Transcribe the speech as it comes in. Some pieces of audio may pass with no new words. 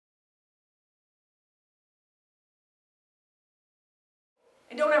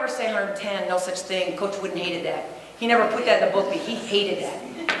And don't ever say 110, no such thing. Coach Wooden hated that. He never put that in the book, but he hated that.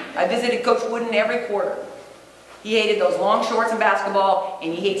 I visited Coach Wooden every quarter. He hated those long shorts in basketball,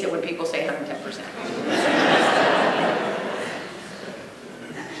 and he hates it when people say 110%.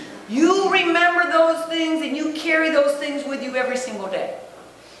 You remember those things, and you carry those things with you every single day.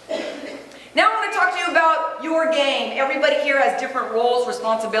 Now I want to talk to you about your game. Everybody here has different roles,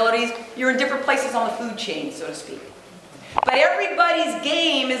 responsibilities. You're in different places on the food chain, so to speak. But everybody's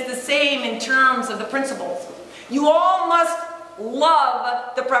game is the same in terms of the principles. You all must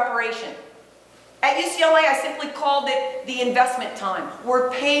love the preparation. At UCLA, I simply called it the investment time. We're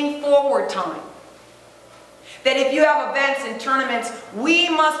paying forward time. That if you have events and tournaments, we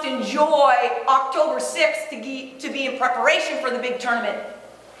must enjoy October 6th to be in preparation for the big tournament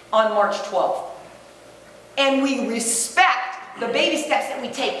on March 12th. And we respect the baby steps that we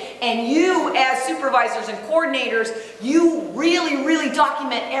take. And you, as supervisors and coordinators, you really, really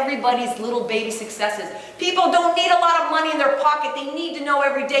document everybody's little baby successes. People don't need a lot of money in their pocket. They need to know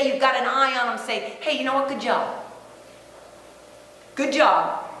every day you've got an eye on them. Say, hey, you know what? Good job. Good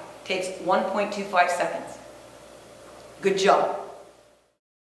job takes 1.25 seconds. Good job.